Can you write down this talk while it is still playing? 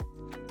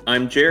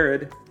I'm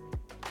Jared,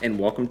 and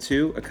welcome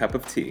to A Cup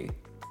of Tea.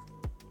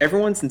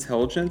 Everyone's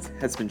intelligence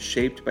has been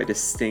shaped by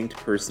distinct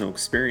personal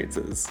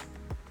experiences.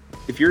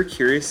 If you're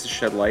curious to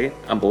shed light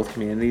on both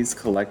humanity's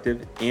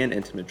collective and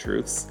intimate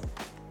truths,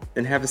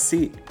 then have a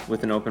seat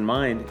with an open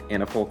mind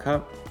and a full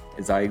cup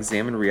as I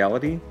examine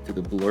reality through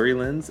the blurry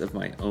lens of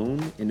my own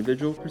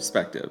individual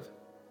perspective.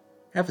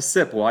 Have a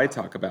sip while I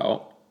talk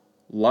about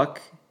luck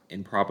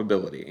and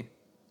probability.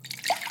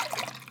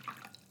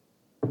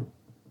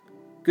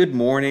 Good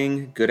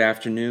morning, good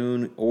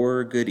afternoon,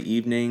 or good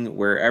evening,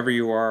 wherever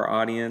you are,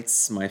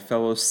 audience, my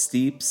fellow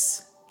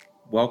steeps.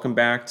 Welcome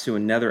back to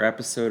another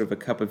episode of A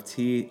Cup of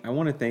Tea. I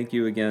want to thank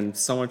you again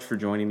so much for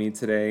joining me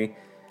today.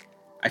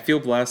 I feel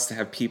blessed to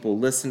have people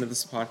listen to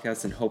this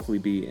podcast and hopefully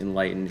be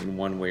enlightened in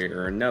one way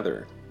or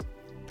another.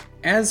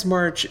 As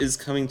March is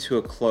coming to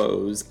a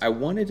close, I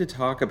wanted to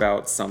talk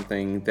about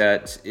something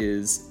that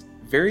is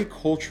very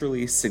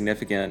culturally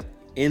significant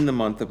in the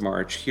month of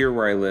March here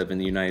where I live in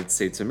the United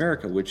States of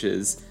America, which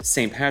is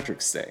St.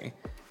 Patrick's Day.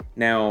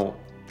 Now,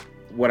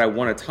 what I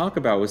want to talk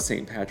about with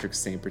St.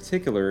 Patrick's Day in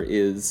particular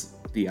is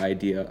the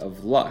idea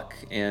of luck.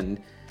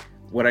 And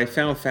what I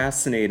found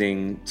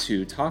fascinating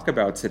to talk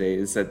about today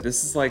is that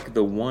this is like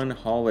the one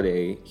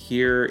holiday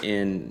here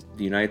in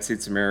the United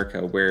States of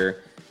America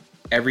where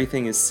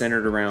everything is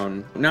centered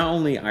around not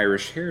only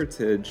Irish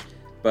heritage,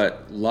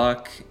 but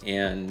luck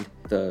and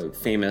the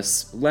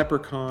famous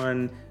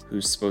leprechaun,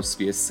 who's supposed to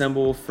be a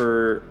symbol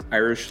for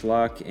Irish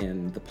luck,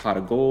 and the pot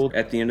of gold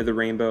at the end of the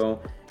rainbow.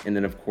 And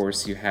then, of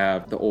course, you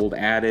have the old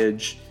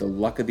adage, the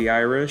luck of the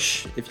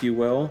Irish, if you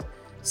will.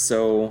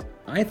 So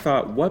I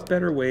thought, what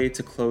better way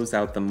to close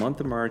out the month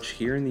of March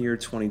here in the year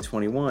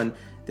 2021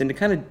 than to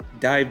kind of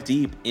dive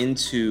deep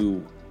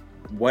into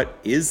what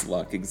is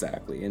luck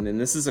exactly? And then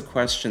this is a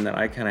question that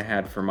I kind of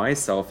had for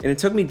myself. And it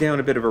took me down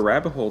a bit of a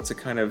rabbit hole to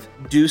kind of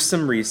do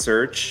some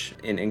research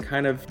and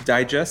kind of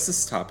digest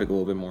this topic a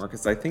little bit more,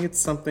 because I think it's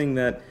something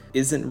that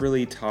isn't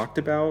really talked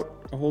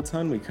about a whole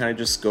ton. We kind of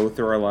just go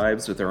through our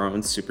lives with our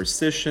own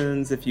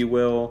superstitions, if you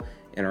will,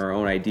 and our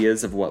own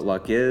ideas of what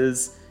luck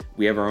is.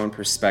 We have our own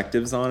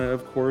perspectives on it,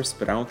 of course,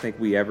 but I don't think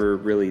we ever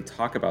really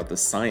talk about the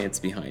science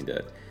behind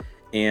it.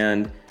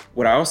 And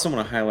what I also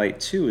want to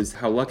highlight too is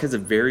how luck has a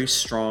very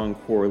strong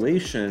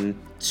correlation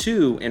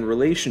to and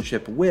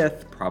relationship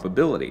with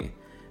probability.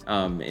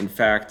 In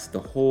fact, the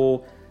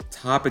whole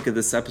topic of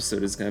this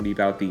episode is going to be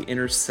about the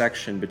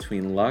intersection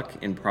between luck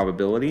and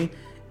probability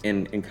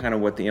and kind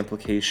of what the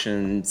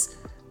implications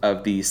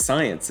of the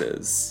science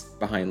is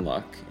behind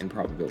luck and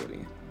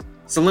probability.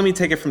 So let me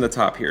take it from the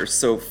top here.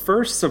 So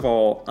first of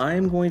all,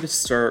 I'm going to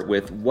start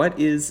with what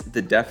is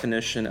the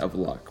definition of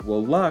luck?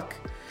 Well, luck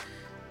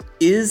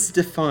is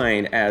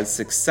defined as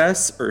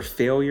success or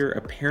failure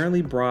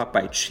apparently brought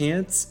by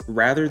chance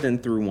rather than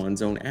through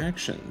one's own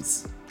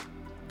actions.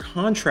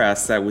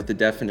 Contrast that with the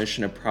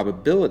definition of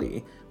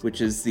probability,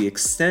 which is the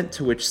extent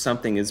to which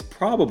something is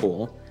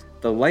probable,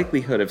 the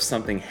likelihood of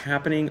something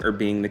happening or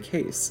being the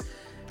case.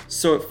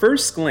 So at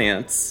first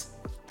glance,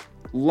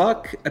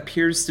 luck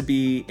appears to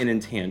be an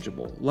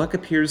intangible. Luck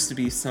appears to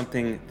be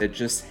something that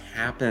just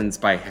happens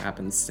by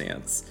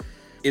happenstance.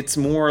 It's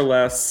more or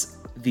less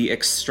the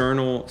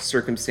external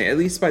circumstance, at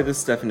least by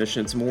this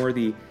definition, it's more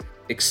the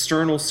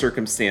external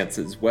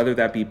circumstances, whether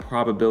that be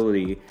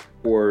probability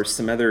or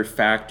some other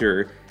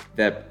factor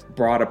that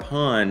brought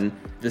upon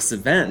this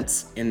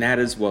event, and that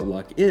is what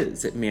luck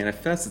is. It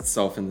manifests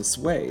itself in this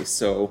way.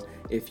 So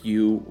if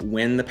you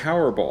win the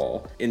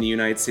Powerball in the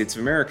United States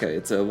of America,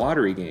 it's a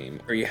lottery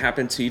game, or you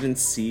happen to even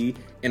see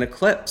an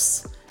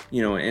eclipse,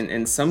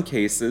 in some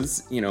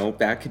cases,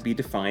 that could be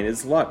defined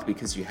as luck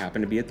because you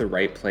happen to be at the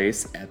right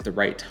place at the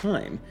right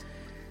time.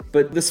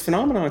 But this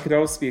phenomenon could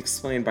also be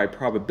explained by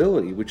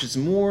probability, which is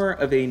more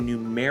of a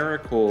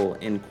numerical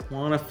and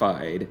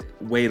quantified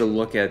way to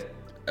look at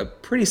a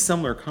pretty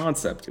similar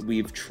concept.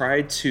 We've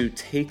tried to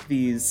take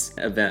these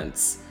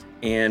events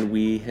and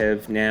we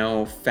have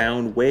now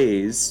found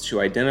ways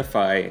to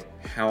identify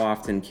how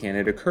often can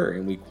it occur,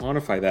 and we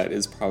quantify that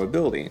as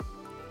probability.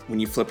 When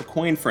you flip a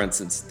coin, for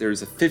instance,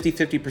 there's a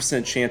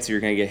 50-50% chance that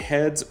you're going to get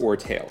heads or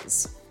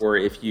tails. Or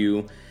if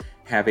you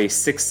have a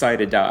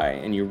 6-sided die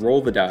and you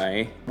roll the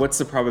die, what's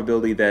the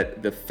probability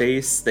that the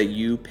face that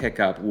you pick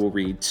up will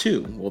read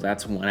 2? Well,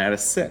 that's 1 out of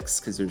 6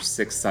 because there's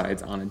 6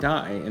 sides on a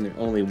die and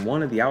only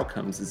one of the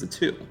outcomes is a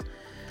 2.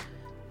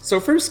 So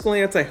first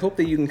glance, I hope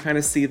that you can kind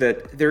of see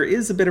that there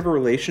is a bit of a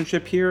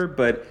relationship here,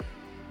 but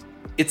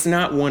it's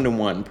not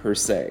one-to-one per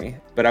se.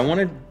 But I want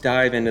to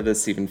dive into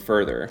this even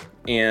further.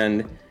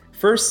 And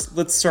first,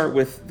 let's start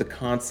with the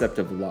concept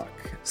of luck.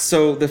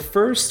 So the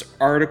first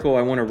article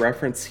I want to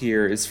reference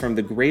here is from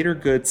the Greater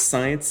Good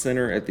Science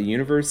Center at the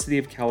University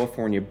of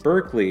California,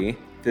 Berkeley.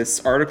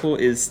 This article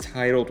is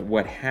titled,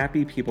 "What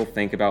Happy People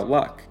Think About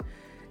Luck."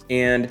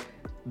 And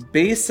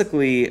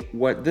basically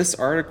what this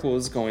article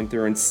is going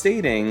through and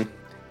stating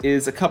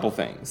is a couple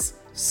things.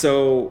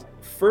 So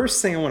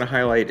first thing I want to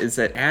highlight is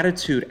that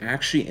attitude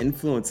actually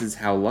influences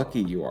how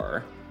lucky you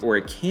are, or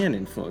it can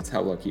influence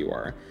how lucky you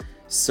are.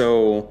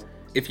 So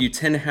If you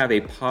tend to have a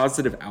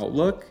positive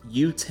outlook,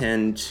 you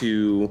tend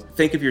to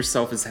think of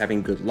yourself as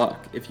having good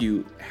luck. If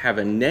you have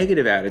a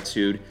negative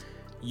attitude,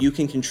 you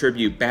can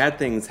contribute bad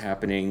things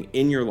happening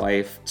in your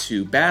life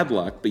to bad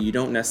luck, but you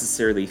don't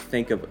necessarily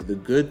think of the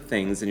good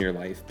things in your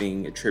life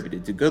being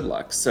attributed to good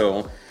luck.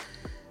 So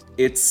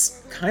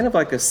it's kind of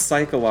like a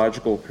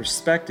psychological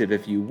perspective,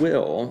 if you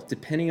will,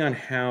 depending on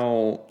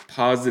how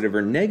positive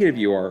or negative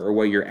you are, or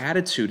what your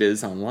attitude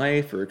is on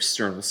life or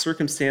external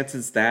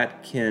circumstances,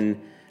 that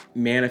can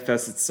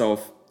manifest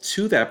itself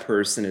to that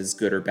person as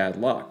good or bad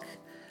luck.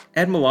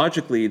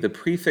 Etymologically, the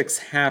prefix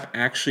hap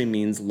actually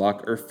means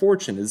luck or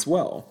fortune as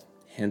well,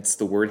 hence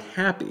the word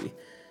happy.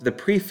 The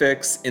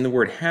prefix in the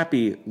word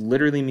happy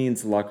literally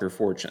means luck or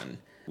fortune,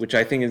 which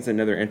I think is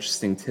another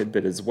interesting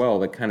tidbit as well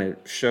that kind of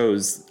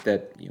shows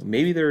that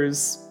maybe there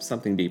is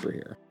something deeper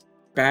here.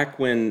 Back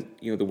when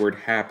the word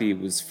happy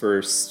was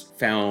first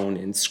found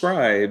in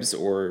scribes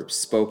or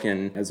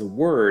spoken as a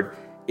word,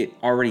 it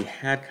already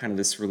had kind of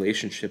this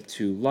relationship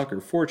to luck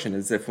or fortune,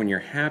 as if when you're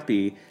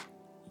happy,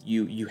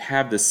 you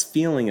have this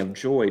feeling of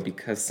joy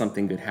because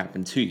something good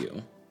happened to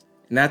you.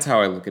 And that's how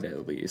I look at it,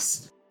 at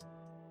least.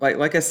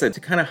 Like I said,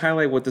 to kind of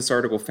highlight what this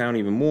article found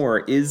even more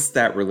is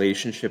that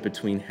relationship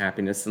between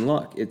happiness and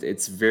luck.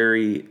 It's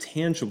very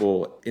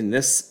tangible in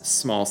this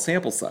small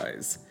sample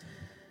size.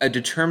 A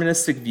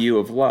deterministic view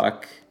of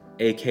luck,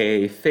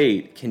 aka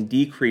fate, can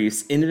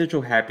decrease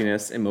individual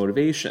happiness and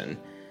motivation.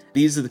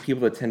 These are the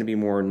people that tend to be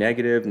more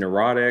negative,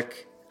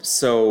 neurotic.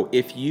 So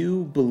if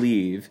you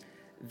believe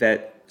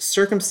that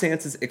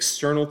circumstances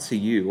external to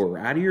you or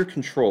out of your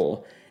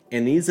control,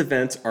 and these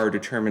events are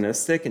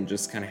deterministic and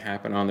just kind of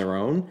happen on their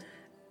own,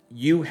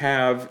 you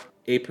have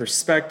a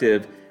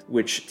perspective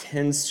which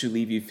tends to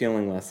leave you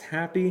feeling less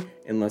happy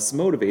and less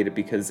motivated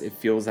because it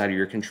feels out of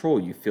your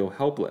control. You feel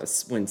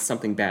helpless. When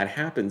something bad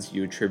happens,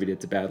 you attribute it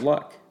to bad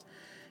luck.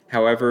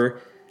 However,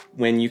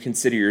 when you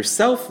consider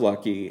yourself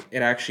lucky,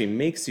 it actually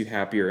makes you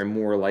happier and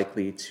more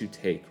likely to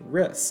take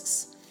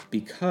risks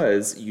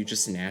because you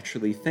just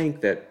naturally think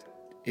that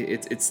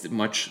it's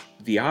much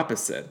the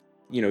opposite.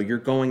 You're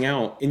going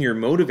out and you're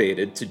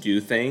motivated to do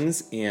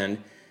things and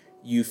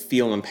you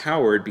feel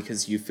empowered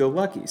because you feel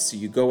lucky. So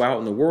you go out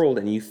in the world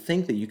and you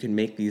think that you can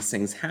make these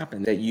things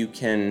happen, that you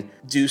can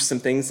do some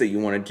things that you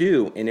want to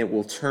do, and it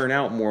will turn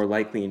out more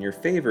likely in your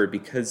favor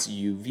because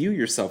you view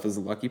yourself as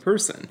a lucky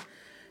person.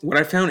 What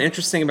I found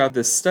interesting about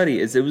this study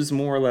is it was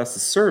more or less a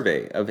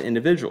survey of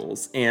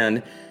individuals,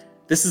 and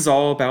this is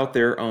all about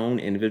their own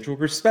individual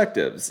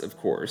perspectives, of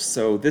course.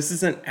 So this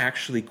isn't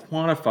actually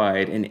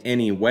quantified in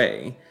any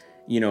way.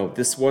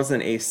 This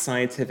wasn't a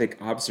scientific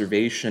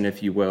observation,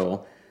 if you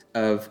will,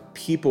 of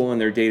people in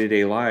their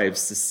day-to-day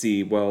lives to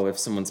see, well, if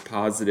someone's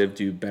positive,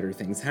 do better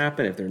things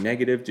happen? If they're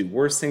negative, do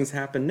worse things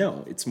happen?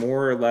 No, it's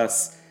more or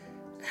less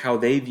how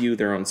they view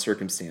their own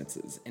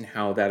circumstances and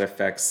how that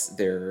affects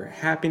their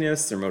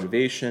happiness, their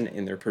motivation,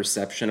 and their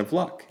perception of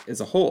luck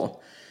as a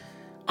whole.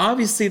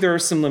 Obviously, there are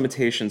some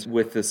limitations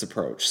with this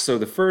approach. So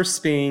the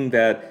first being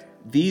that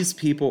these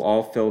people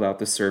all filled out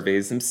the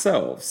surveys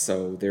themselves.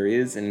 So there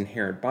is an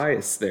inherent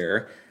bias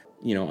there.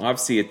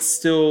 Obviously it's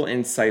still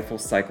insightful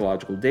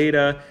psychological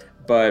data,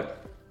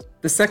 but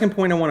the second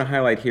point I want to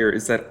highlight here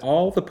is that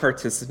all the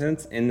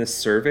participants in this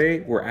survey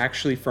were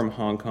actually from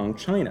Hong Kong,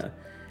 China.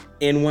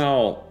 And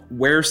while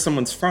where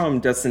someone's from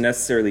doesn't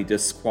necessarily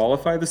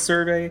disqualify the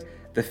survey,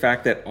 the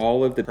fact that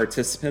all of the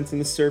participants in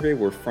the survey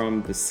were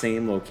from the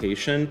same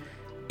location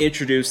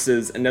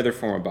introduces another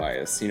form of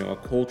bias, a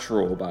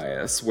cultural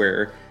bias,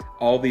 where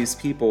all these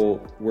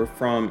people were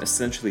from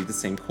essentially the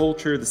same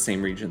culture, the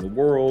same region of the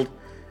world.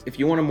 If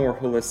you want a more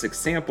holistic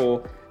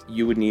sample,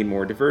 you would need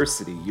more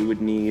diversity. You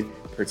would need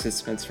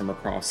participants from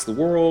across the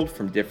world,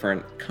 from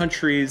different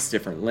countries,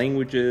 different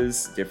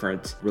languages,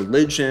 different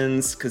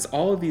religions, because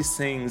all of these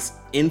things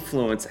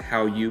influence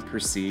how you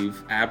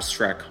perceive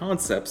abstract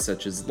concepts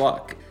such as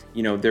luck.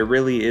 There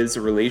really is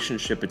a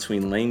relationship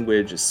between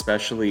language,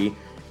 especially,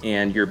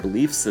 and your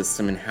belief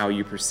system and how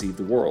you perceive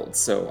the world.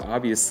 So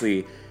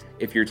obviously,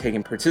 if you're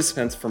taking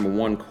participants from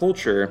one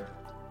culture,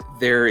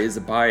 there is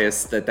a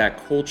bias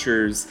that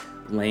culture's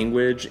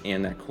language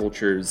and that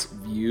culture's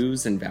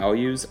views and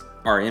values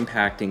are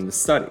impacting the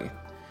study.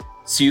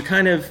 So you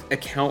kind of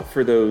account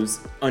for those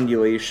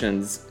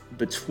undulations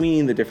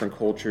between the different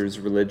cultures,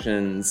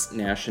 religions,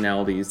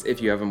 nationalities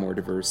if you have a more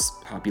diverse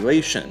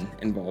population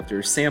involved in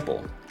your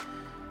sample.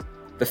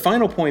 The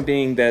final point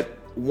being that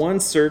one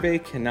survey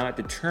cannot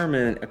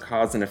determine a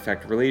cause and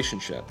effect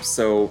relationship.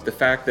 So the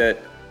fact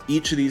that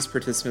each of these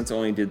participants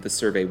only did the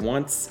survey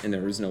once and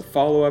there was no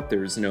follow-up, there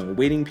was no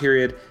waiting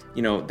period,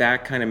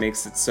 that kind of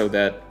makes it so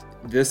that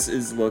this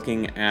is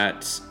looking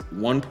at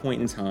one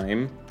point in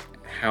time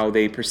how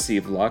they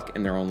perceive luck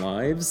in their own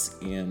lives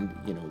and,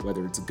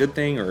 whether it's a good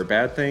thing or a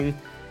bad thing.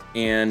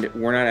 And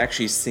we're not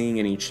actually seeing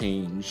any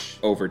change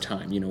over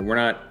time. We're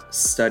not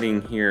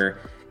studying here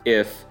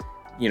if,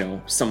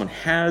 someone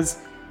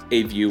has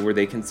a view where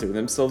they consider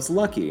themselves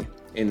lucky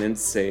and then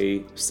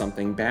say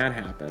something bad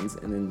happens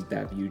and then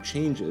that view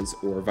changes,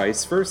 or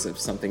vice versa. If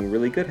something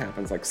really good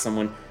happens, like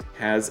someone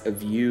has a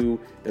view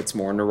that's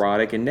more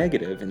neurotic and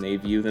negative, and they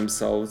view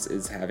themselves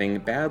as having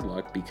bad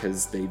luck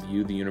because they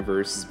view the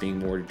universe as being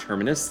more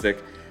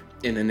deterministic,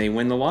 and then they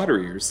win the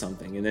lottery or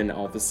something, and then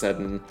all of a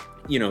sudden,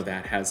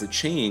 that has a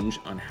change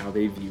on how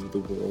they view the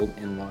world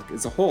and luck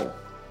as a whole.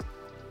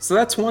 So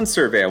that's one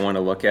survey I want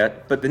to look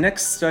at, but the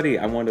next study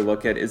I want to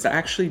look at is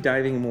actually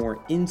diving more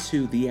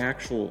into the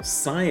actual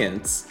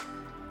science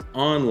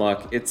on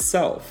luck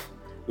itself,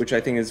 which I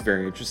think is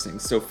very interesting.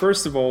 So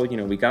first of all,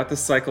 we got the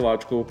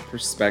psychological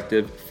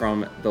perspective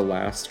from the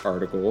last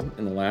article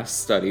in the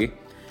last study.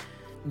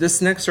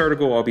 This next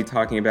article I'll be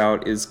talking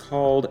about is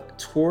called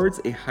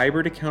Towards a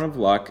Hybrid Account of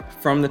Luck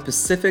from the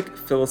Pacific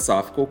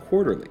Philosophical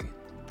Quarterly.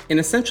 And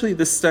essentially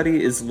this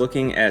study is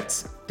looking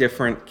at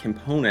different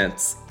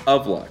components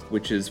of luck,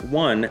 which is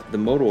 1, the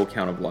modal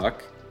account of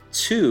luck,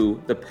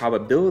 2, the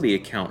probability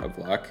account of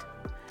luck,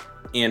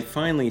 and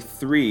finally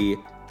 3,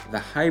 the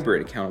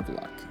hybrid account of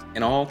luck.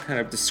 And I'll kind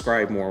of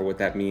describe more what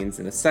that means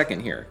in a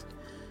second here.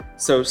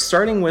 So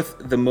starting with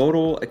the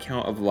modal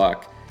account of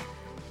luck,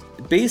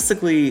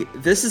 basically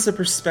this is a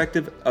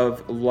perspective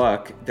of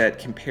luck that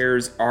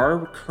compares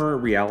our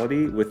current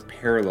reality with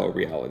parallel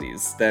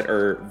realities that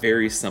are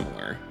very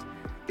similar.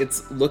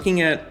 It's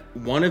looking at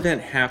one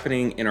event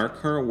happening in our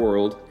current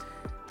world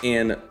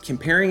and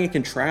comparing and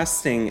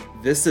contrasting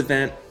this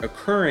event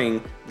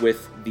occurring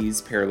with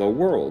these parallel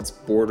worlds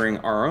bordering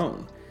our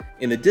own.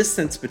 And the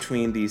distance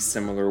between these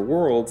similar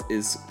worlds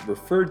is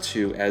referred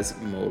to as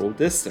modal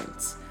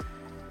distance.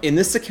 In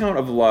this account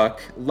of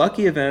luck,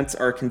 lucky events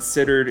are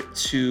considered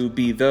to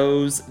be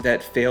those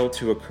that fail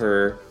to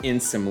occur in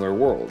similar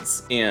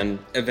worlds. And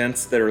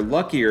events that are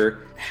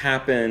luckier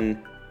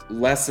happen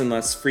less and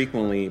less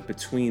frequently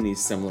between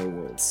these similar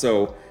worlds.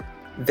 So,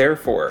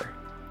 therefore,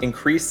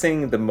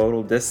 increasing the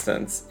modal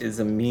distance is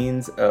a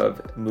means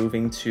of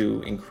moving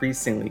to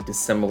increasingly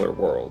dissimilar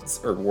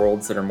worlds, or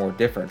worlds that are more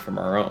different from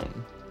our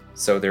own.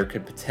 So there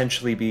could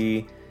potentially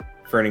be,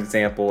 for an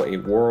example, a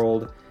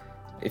world,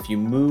 if you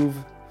move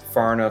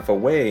far enough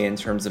away in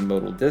terms of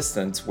modal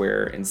distance,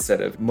 where instead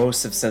of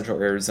most of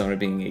central Arizona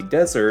being a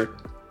desert,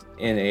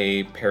 in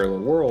a parallel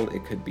world,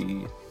 it could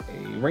be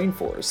a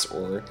rainforest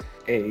or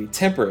a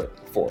temperate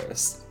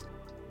forest.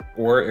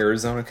 Or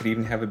Arizona could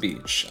even have a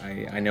beach.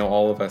 I know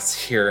all of us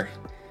here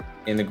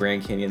in the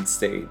Grand Canyon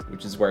State,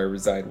 which is where I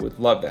reside, would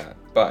love that,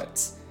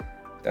 but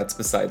that's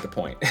beside the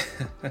point.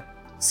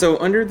 So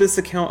under this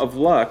account of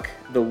luck,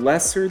 the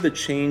lesser the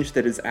change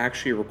that is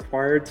actually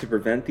required to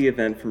prevent the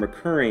event from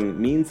occurring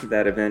means that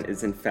that event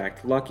is in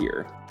fact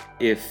luckier.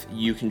 If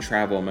you can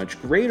travel a much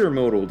greater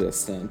modal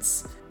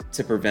distance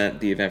to prevent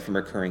the event from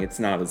occurring, it's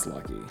not as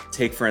lucky.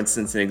 Take, for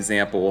instance, an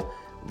example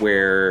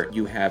where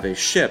you have a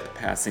ship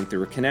passing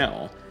through a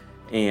canal,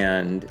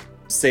 and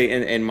say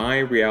in my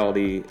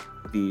reality,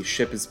 the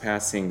ship is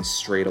passing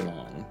straight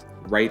along,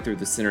 right through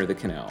the center of the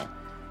canal.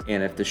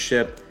 And if the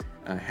ship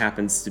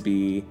happens to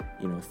be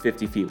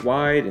 50 feet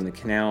wide and the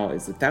canal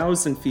is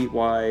 1,000 feet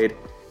wide,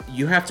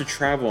 you have to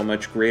travel a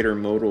much greater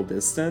modal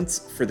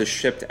distance for the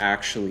ship to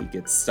actually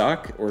get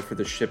stuck or for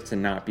the ship to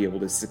not be able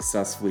to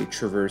successfully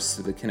traverse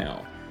through the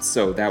canal.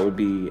 So that would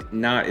be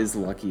not as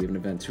lucky of an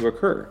event to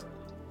occur.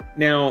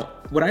 Now,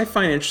 what I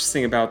find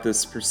interesting about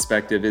this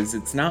perspective is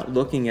it's not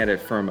looking at it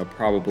from a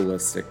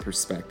probabilistic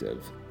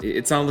perspective.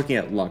 It's not looking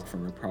at luck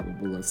from a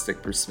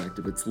probabilistic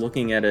perspective. It's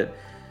looking at it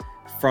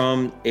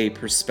from a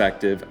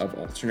perspective of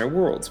alternate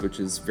worlds, which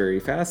is very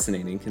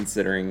fascinating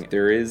considering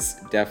there is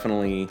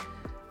definitely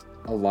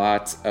a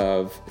lot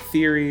of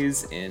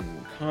theories and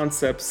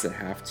concepts that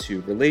have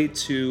to relate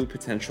to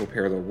potential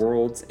parallel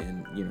worlds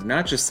in,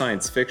 not just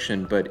science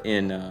fiction, but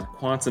in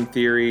quantum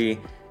theory,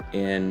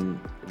 in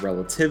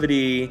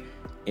relativity,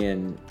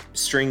 in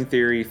string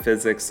theory,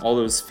 physics, all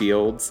those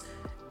fields.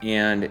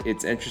 And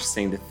it's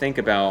interesting to think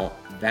about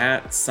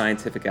that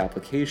scientific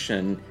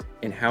application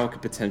and how it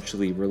could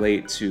potentially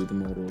relate to the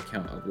modal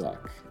account of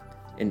luck,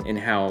 and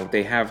how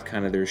they have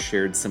kind of their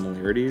shared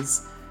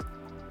similarities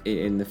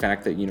in the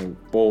fact that,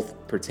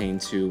 both pertain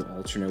to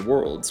alternate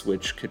worlds,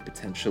 which could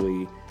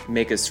potentially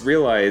make us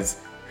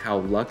realize how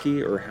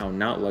lucky or how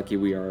not lucky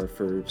we are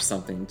for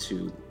something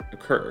to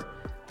occur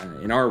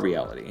in our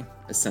reality,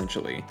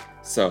 essentially.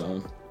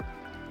 So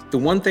the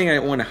one thing I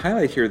want to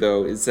highlight here,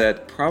 though, is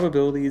that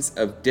probabilities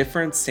of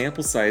different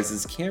sample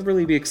sizes can't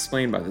really be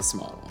explained by this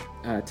model.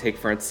 Take,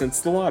 for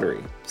instance, the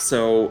lottery.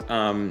 So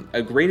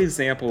a great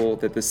example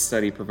that this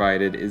study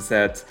provided is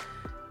that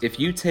if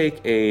you take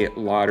a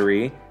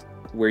lottery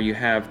where you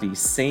have the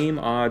same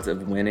odds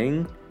of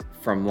winning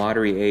from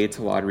lottery A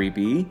to lottery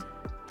B,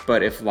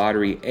 but if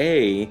lottery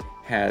A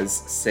has,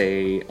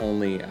 say,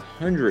 only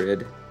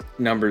 100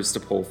 numbers to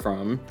pull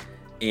from,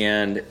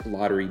 and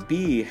lottery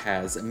B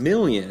has 1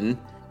 million,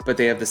 but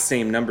they have the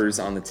same numbers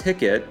on the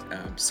ticket,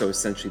 so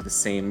essentially the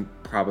same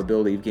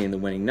probability of getting the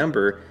winning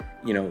number,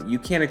 you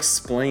can't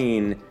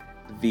explain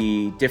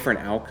the different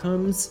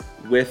outcomes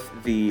with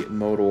the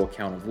modal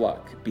account of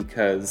luck,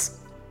 because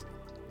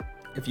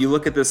if you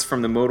look at this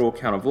from the modal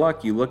account of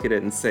luck, you look at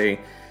it and say,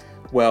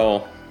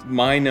 well,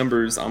 my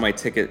numbers on my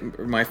ticket,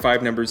 my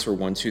 5 numbers were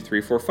 1, 2,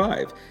 3, 4,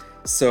 5.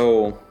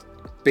 So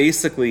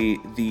Basically,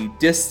 the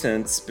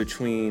distance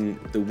between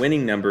the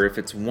winning number, if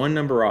it's one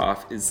number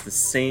off, is the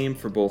same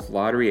for both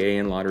Lottery A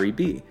and Lottery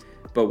B.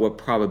 But what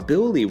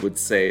probability would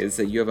say is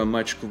that you have a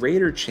much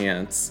greater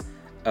chance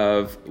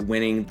of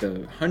winning the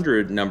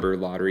 100 number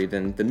lottery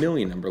than the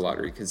million number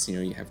lottery, because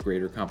you have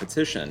greater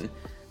competition,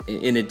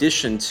 in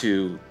addition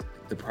to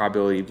the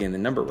probability of getting the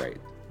number right.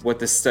 What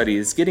this study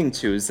is getting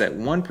to is that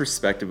one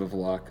perspective of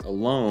luck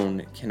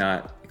alone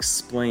cannot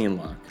explain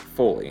luck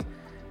fully.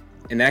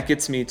 And that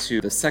gets me to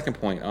the second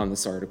point on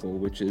this article,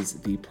 which is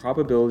the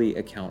probability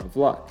account of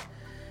luck.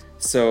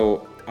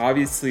 So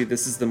obviously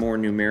this is the more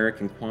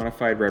numeric and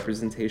quantified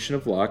representation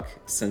of luck.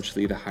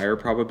 Essentially, the higher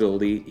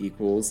probability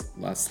equals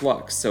less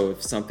luck. So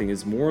if something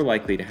is more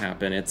likely to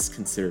happen, it's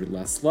considered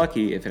less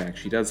lucky if it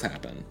actually does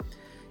happen.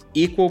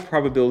 Equal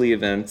probability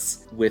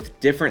events with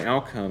different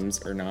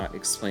outcomes are not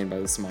explained by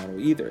this model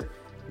either,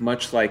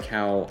 much like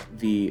how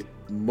the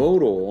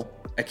modal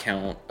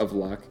account of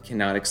luck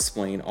cannot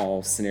explain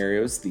all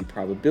scenarios, the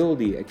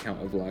probability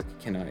account of luck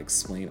cannot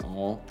explain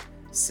all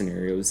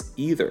scenarios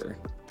either.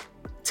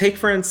 Take,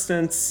 for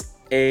instance,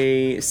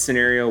 a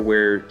scenario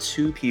where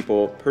two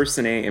people,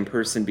 person A and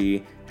person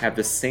B, have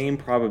the same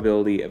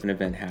probability of an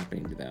event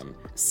happening to them.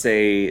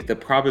 Say the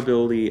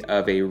probability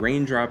of a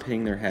raindrop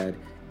hitting their head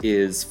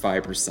is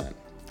 5%,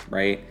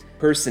 right?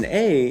 Person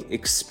A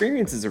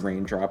experiences a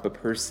raindrop, but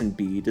person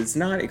B does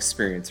not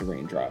experience a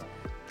raindrop.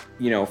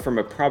 From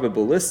a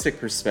probabilistic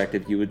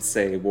perspective, you would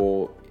say,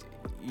 well,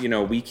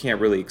 we can't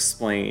really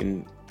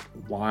explain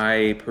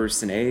why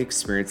person A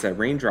experienced that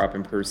raindrop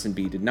and person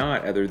B did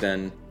not, other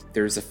than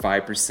there's a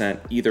 5%,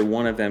 either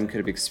one of them could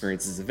have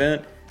experienced this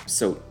event.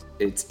 So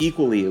it's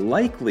equally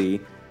likely,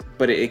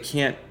 but it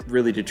can't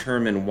really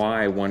determine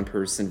why one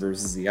person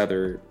versus the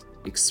other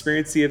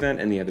experienced the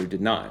event and the other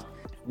did not.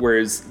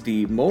 Whereas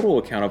the modal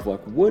account of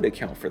luck would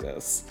account for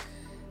this,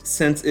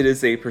 since it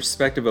is a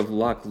perspective of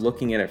luck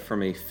looking at it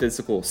from a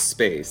physical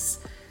space.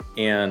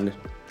 And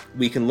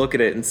we can look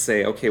at it and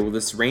say, okay, well,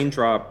 this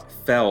raindrop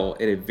fell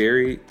at a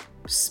very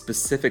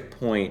specific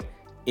point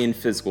in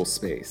physical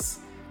space,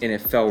 and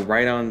it fell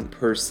right on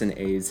person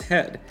A's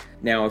head.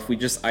 Now, if we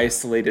just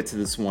isolate it to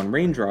this one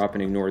raindrop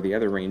and ignore the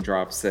other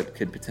raindrops that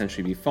could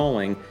potentially be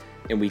falling,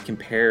 and we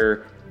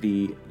compare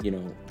the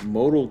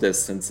modal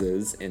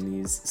distances in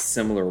these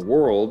similar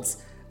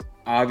worlds,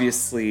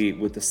 obviously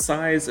with the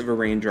size of a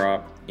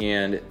raindrop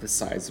and the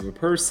size of a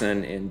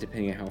person, and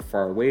depending on how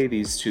far away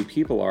these two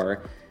people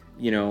are,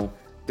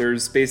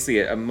 there's basically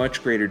a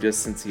much greater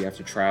distance you have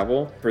to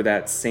travel for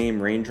that same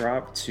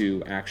raindrop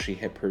to actually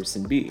hit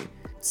person B.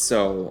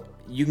 So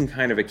you can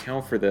kind of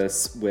account for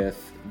this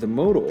with the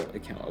modal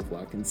account of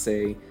luck and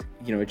say,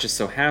 it just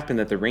so happened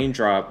that the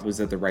raindrop was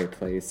at the right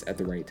place at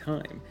the right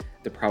time.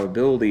 The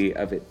probability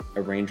of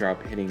a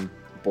raindrop hitting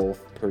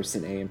both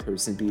person A and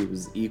person B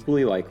was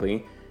equally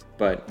likely,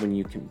 but when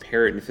you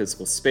compare it in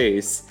physical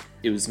space,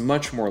 it was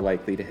much more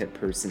likely to hit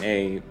person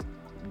A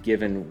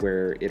given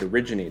where it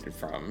originated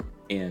from,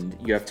 and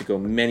you have to go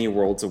many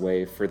worlds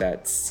away for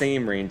that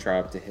same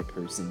raindrop to hit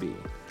person B.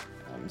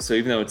 So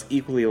even though it's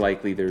equally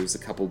likely, there's a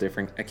couple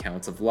different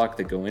accounts of luck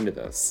that go into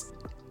this.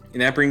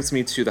 And that brings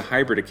me to the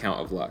hybrid account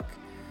of luck.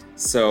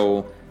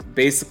 So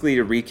basically,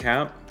 to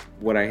recap,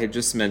 what I had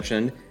just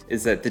mentioned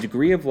is that the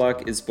degree of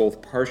luck is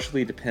both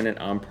partially dependent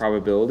on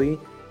probability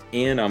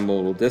and on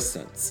modal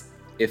distance.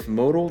 If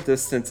modal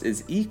distance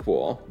is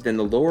equal, then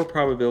the lower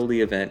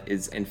probability event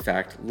is in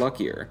fact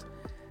luckier.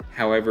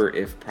 However,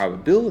 if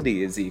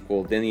probability is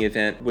equal, then the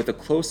event with a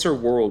closer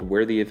world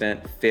where the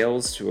event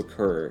fails to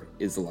occur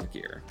is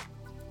luckier.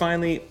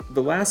 Finally,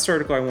 the last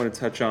article I want to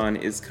touch on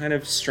is kind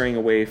of straying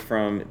away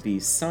from the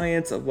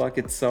science of luck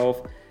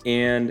itself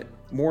and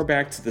more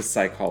back to the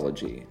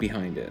psychology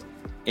behind it.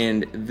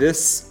 And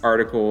this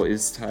article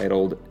is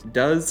titled,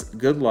 "Does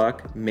Good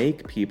Luck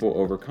Make People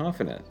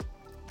Overconfident?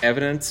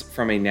 Evidence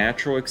from a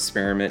Natural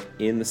Experiment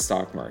in the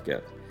Stock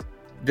Market."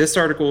 This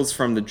article is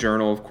from the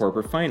Journal of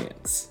Corporate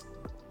Finance.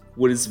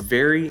 What is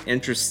very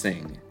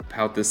interesting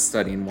about this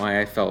study and why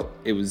I felt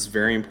it was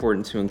very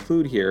important to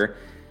include here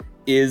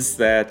is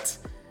that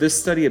this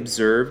study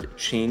observed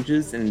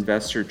changes in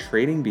investor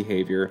trading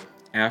behavior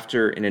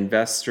after an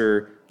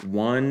investor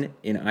won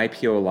an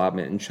IPO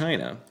allotment in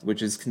China,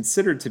 which is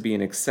considered to be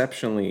an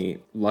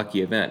exceptionally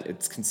lucky event.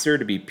 It's considered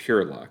to be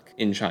pure luck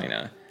in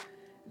China.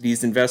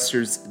 These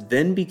investors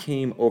then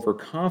became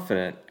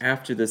overconfident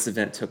after this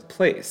event took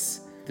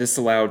place. This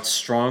allowed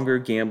stronger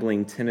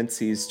gambling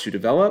tendencies to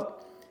develop,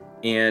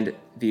 and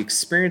the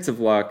experience of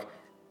luck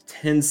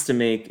tends to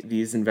make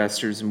these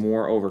investors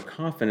more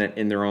overconfident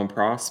in their own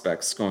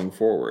prospects going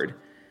forward.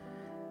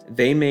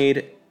 They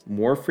made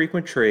more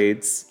frequent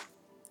trades,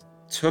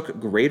 took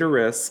greater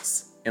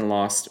risks, and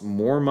lost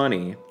more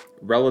money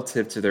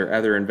relative to their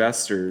other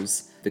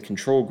investors, the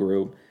control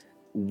group,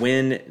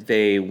 when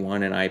they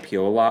won an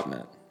IPO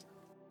allotment.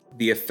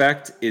 The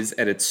effect is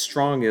at its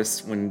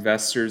strongest when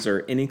investors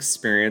are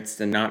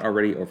inexperienced and not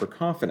already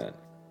overconfident.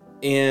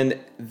 And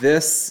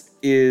this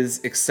is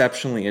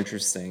exceptionally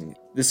interesting.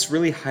 This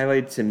really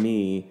highlighted to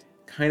me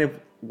kind of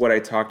what I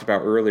talked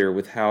about earlier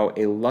with how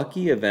a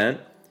lucky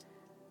event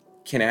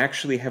can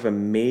actually have a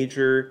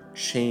major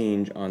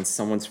change on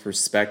someone's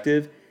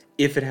perspective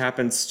if it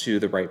happens to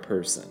the right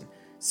person.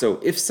 So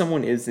if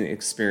someone isn't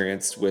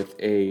experienced with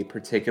a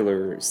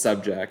particular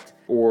subject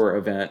or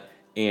event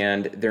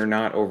and they're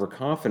not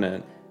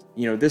overconfident,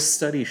 this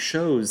study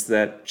shows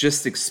that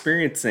just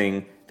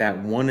experiencing that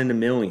 1 in a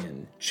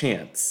million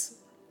chance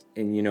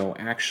and,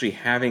 actually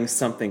having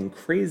something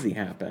crazy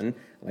happen,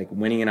 like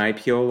winning an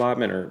IPO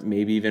allotment or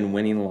maybe even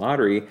winning the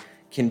lottery,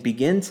 can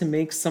begin to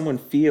make someone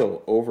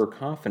feel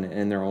overconfident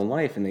in their own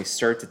life, and they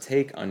start to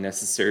take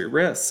unnecessary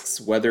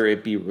risks, whether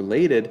it be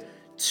related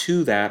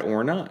to that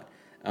or not.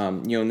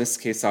 In this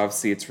case,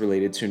 obviously it's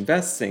related to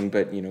investing,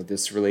 but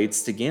this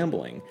relates to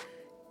gambling.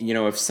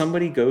 If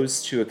somebody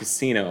goes to a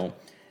casino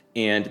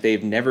and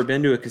they've never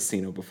been to a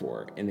casino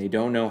before and they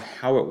don't know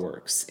how it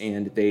works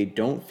and they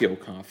don't feel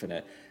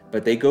confident,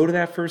 but they go to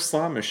that first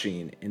slot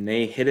machine and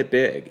they hit it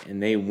big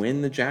and they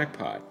win the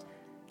jackpot,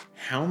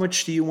 how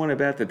much do you want to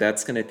bet that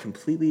that's going to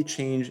completely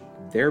change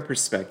their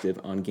perspective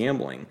on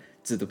gambling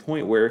to the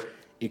point where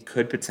it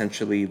could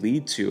potentially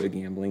lead to a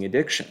gambling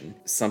addiction,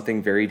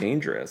 something very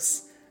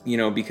dangerous?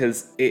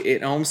 Because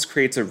it almost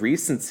creates a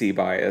recency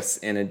bias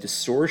and a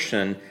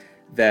distortion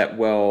that,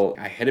 well,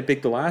 I hit it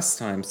big the last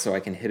time, so I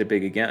can hit it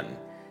big again.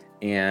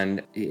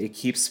 And it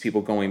keeps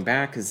people going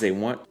back because they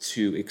want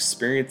to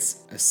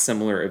experience a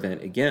similar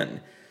event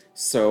again.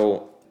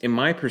 So in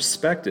my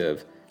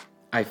perspective,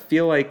 I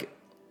feel like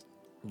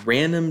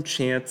random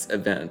chance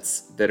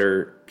events that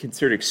are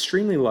considered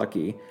extremely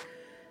lucky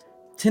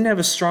tend to have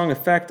a strong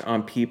effect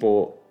on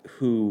people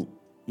who,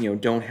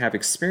 don't have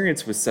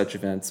experience with such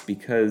events,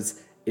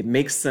 because it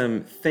makes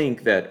them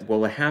think that,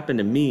 well, it happened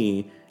to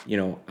me,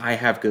 I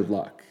have good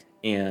luck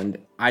and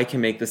I can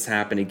make this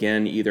happen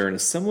again, either in a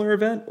similar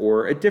event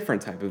or a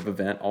different type of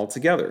event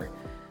altogether.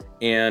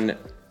 And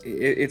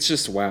it's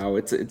just, wow,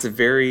 it's a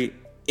very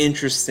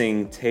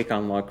interesting take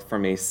on luck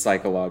from a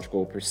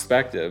psychological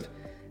perspective,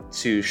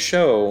 to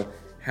show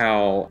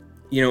how,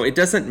 it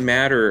doesn't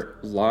matter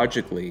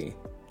logically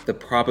the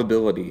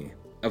probability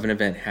of an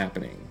event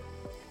happening.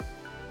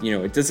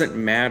 It doesn't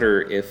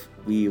matter if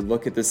we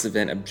look at this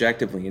event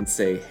objectively and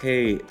say,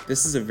 hey,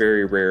 this is a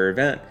very rare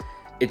event.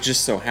 It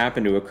just so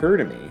happened to occur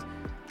to me.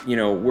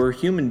 We're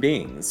human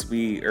beings.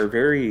 We are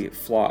very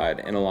flawed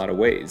in a lot of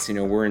ways.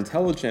 We're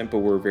intelligent, but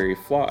we're very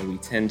flawed. We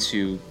tend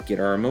to get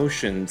our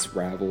emotions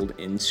raveled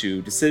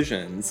into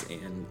decisions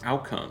and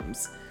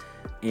outcomes.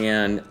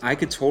 And I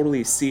could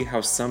totally see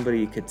how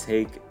somebody could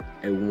take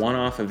a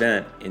one-off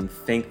event and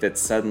think that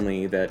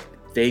suddenly that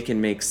they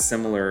can make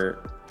similar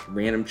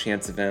random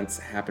chance events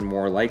happen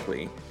more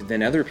likely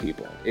than other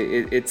people.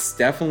 It's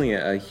definitely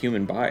a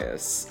human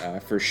bias,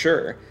 for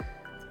sure.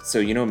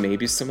 So,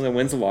 maybe someone that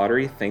wins the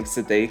lottery thinks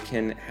that they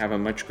can have a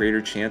much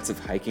greater chance of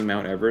hiking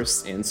Mount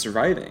Everest and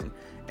surviving.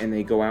 And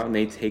they go out and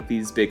they take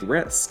these big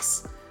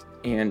risks.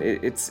 And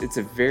it's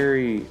a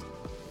very,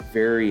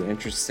 very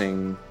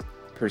interesting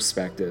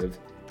perspective.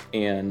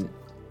 And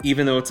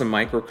even though it's a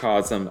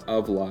microcosm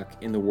of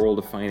luck in the world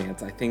of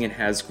finance, I think it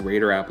has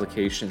greater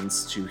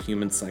applications to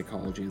human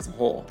psychology as a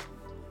whole.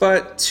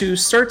 But to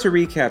start to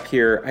recap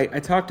here, I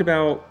talked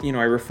about,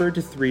 I referred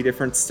to 3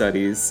 different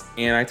studies,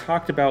 and I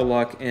talked about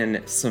luck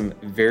in some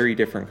very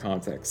different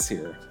contexts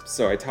here.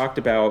 So I talked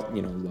about,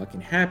 luck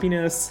and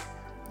happiness,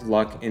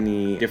 luck in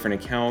the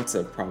different accounts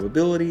of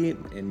probability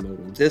and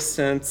modal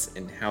distance,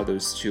 and how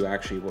those two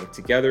actually work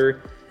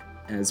together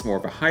as more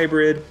of a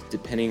hybrid,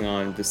 depending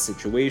on the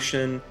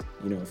situation,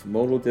 if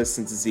modal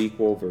distance is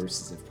equal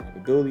versus if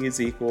probability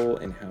is equal,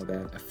 and how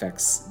that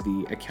affects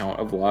the account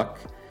of luck.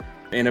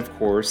 And of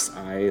course,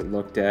 I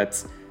looked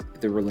at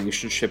the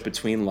relationship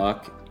between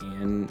luck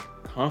and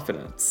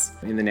confidence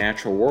in the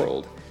natural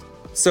world.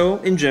 So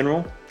in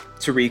general,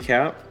 to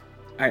recap,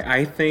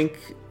 I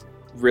think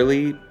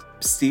really,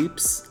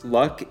 Steeps,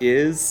 luck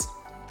is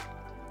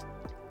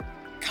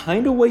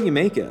kind of what you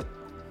make it.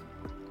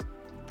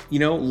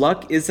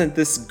 Luck isn't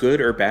this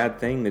good or bad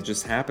thing that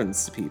just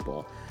happens to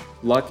people.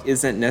 Luck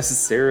isn't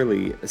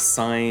necessarily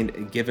assigned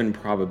a given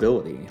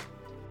probability.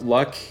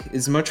 Luck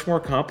is much more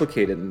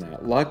complicated than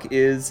that. Luck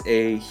is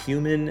a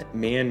human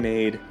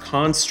man-made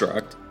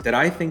construct that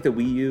I think that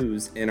we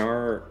use in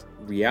our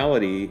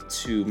reality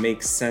to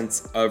make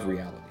sense of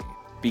reality.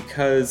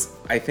 Because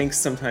I think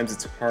sometimes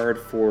it's hard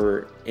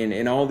for,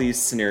 in all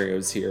these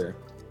scenarios here,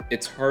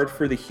 it's hard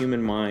for the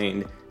human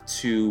mind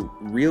to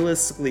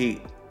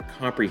realistically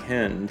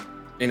comprehend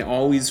and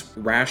always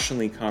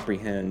rationally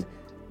comprehend,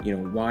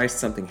 why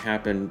something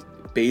happened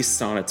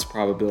based on its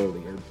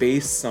probability or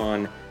based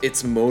on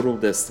its modal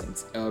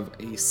distance of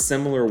a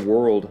similar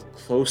world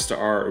close to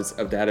ours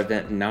of that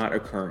event not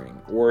occurring,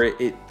 or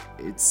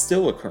it's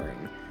still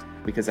occurring.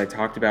 Because I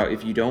talked about,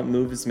 if you don't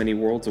move as many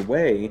worlds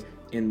away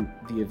and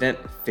the event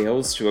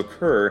fails to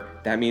occur,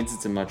 that means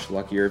it's a much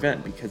luckier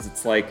event, because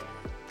it's like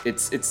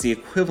it's the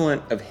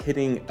equivalent of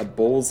hitting a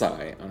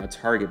bullseye on a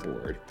target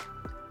board.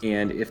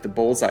 And if the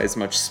bullseye is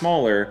much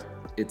smaller,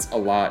 it's a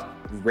lot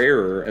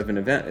rarer of an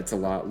event. It's a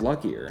lot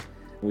luckier.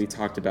 We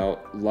talked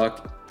about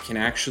luck can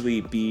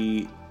actually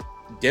be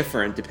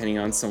different depending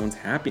on someone's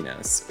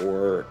happiness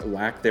or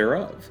lack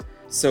thereof.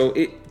 So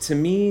to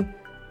me,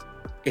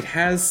 it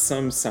has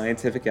some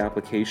scientific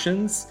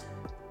applications,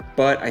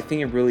 but I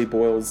think it really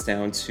boils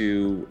down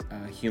to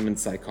human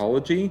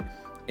psychology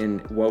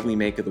and what we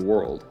make of the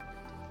world.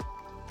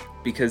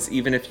 Because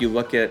even if you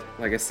look at,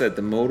 like I said,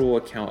 the modal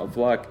account of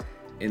luck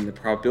and the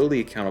probability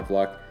account of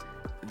luck,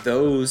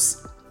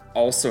 those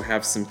also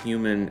have some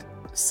human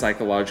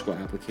psychological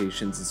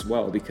applications as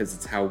well, because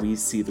it's how we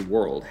see the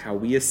world, how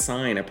we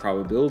assign a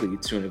probability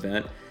to an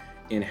event,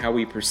 and how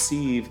we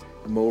perceive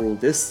modal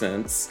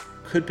distance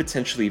could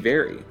potentially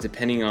vary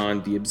depending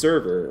on the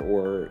observer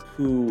or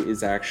who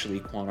is actually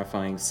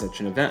quantifying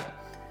such an event.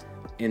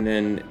 And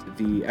then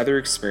the other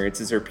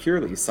experiences are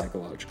purely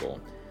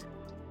psychological.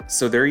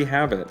 So there you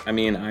have it. I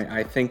mean,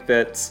 I think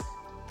that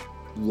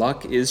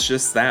luck is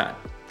just that.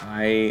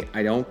 I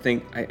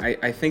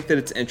think that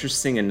it's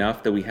interesting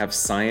enough that we have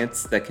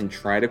science that can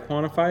try to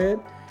quantify it,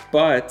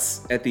 but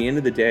at the end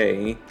of the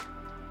day,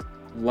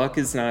 luck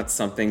is not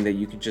something that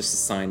you can just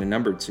assign a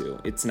number to.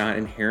 It's not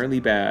inherently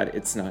bad,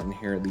 it's not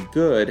inherently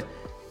good,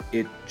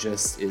 it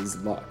just is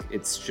luck.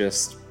 It's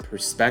just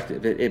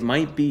perspective.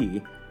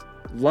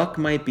 Luck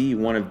might be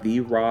one of the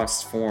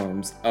rawest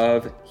forms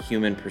of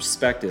human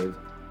perspective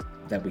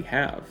that we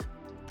have.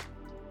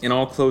 And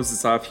I'll close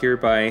this off here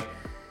by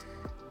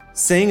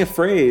saying a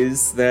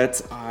phrase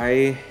that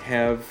I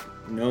have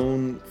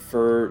known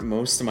for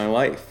most of my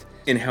life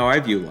in how I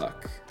view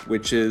luck,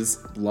 which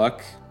is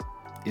luck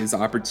is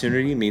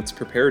opportunity meets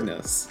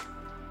preparedness.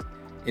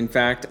 In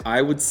fact,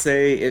 I would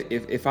say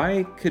if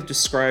I could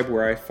describe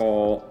where I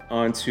fall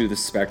onto the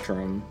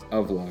spectrum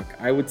of luck,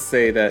 I would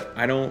say that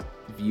I don't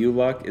view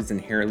luck as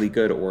inherently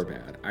good or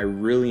bad. I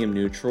really am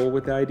neutral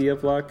with the idea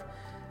of luck.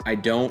 I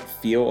don't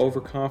feel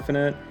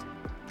overconfident.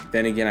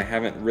 Then again, I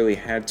haven't really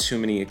had too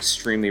many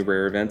extremely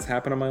rare events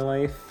happen in my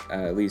life,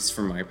 at least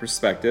from my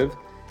perspective.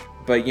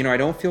 But, I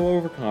don't feel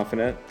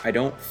overconfident. I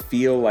don't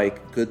feel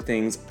like good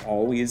things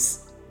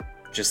always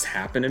just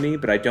happen to me,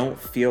 but I don't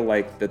feel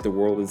like that the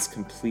world is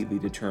completely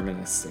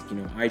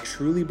deterministic. I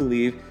truly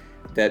believe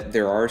that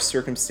there are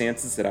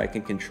circumstances that I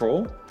can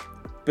control,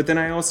 but then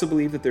I also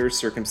believe that there are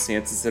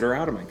circumstances that are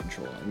out of my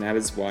control. And that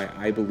is why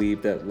I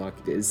believe that luck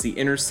is the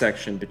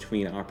intersection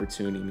between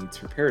opportunity meets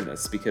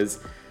preparedness, because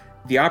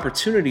the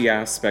opportunity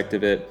aspect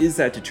of it is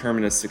that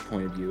deterministic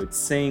point of view. It's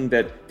saying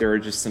that there are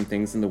just some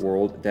things in the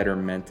world that are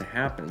meant to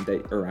happen,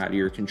 that are out of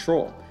your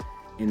control.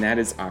 And that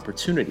is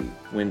opportunity.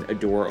 When a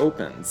door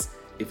opens,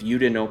 if you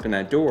didn't open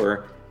that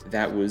door,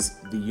 that was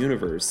the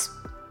universe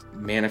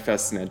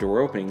manifesting that door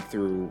opening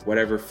through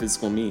whatever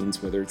physical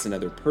means, whether it's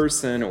another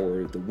person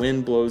or the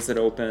wind blows it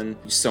open,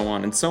 so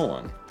on and so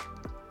on.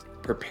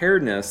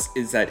 Preparedness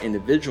is that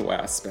individual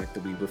aspect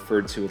that we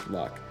referred to with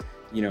luck.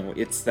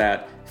 It's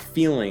that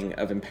feeling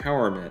of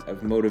empowerment,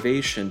 of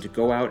motivation to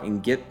go out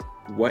and get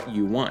what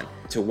you want,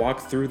 to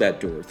walk through that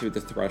door, through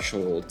the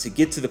threshold, to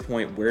get to the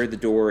point where the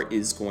door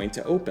is going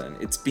to open.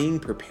 It's being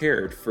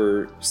prepared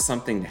for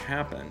something to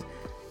happen.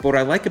 But what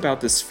I like about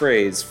this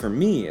phrase, for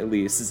me at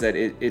least, is that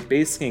it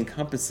basically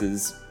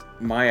encompasses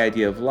my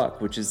idea of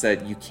luck, which is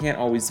that you can't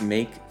always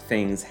make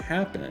things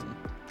happen.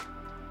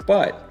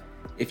 But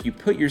if you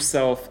put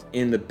yourself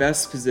in the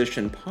best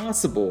position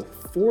possible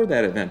for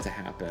that event to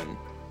happen,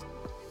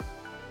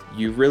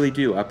 you really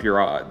do up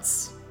your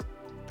odds,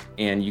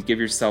 and you give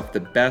yourself the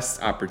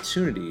best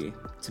opportunity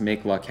to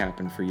make luck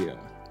happen for you,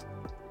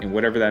 and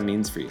whatever that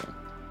means for you.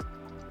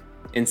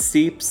 And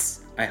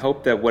Steeps, I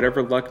hope that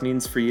whatever luck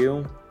means for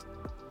you,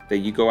 that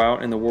you go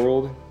out in the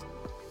world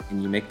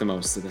and you make the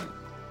most of it.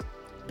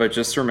 But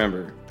just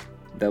remember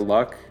that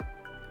luck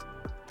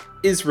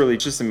is really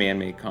just a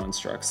man-made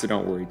construct, so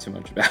don't worry too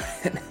much about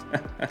it.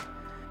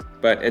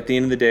 But at the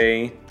end of the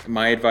day,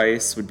 my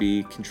advice would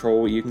be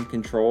control what you can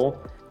control,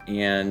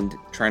 and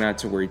try not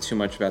to worry too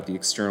much about the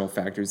external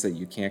factors that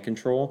you can't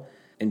control,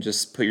 and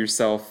just put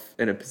yourself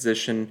in a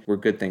position where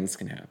good things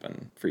can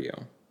happen for you.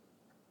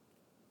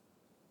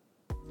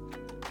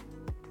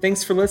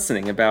 Thanks for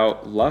listening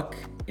about luck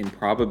and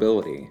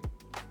probability.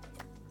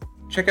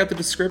 Check out the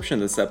description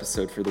of this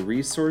episode for the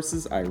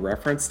resources I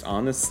referenced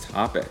on this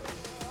topic.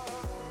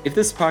 If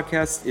this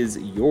podcast is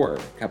your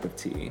cup of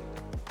tea,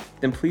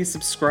 then please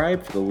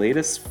subscribe for the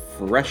latest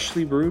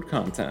freshly brewed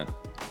content.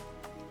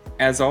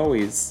 As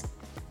always,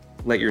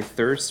 let your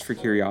thirst for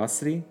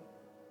curiosity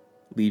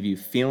leave you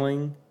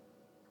feeling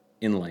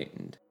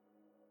enlightened.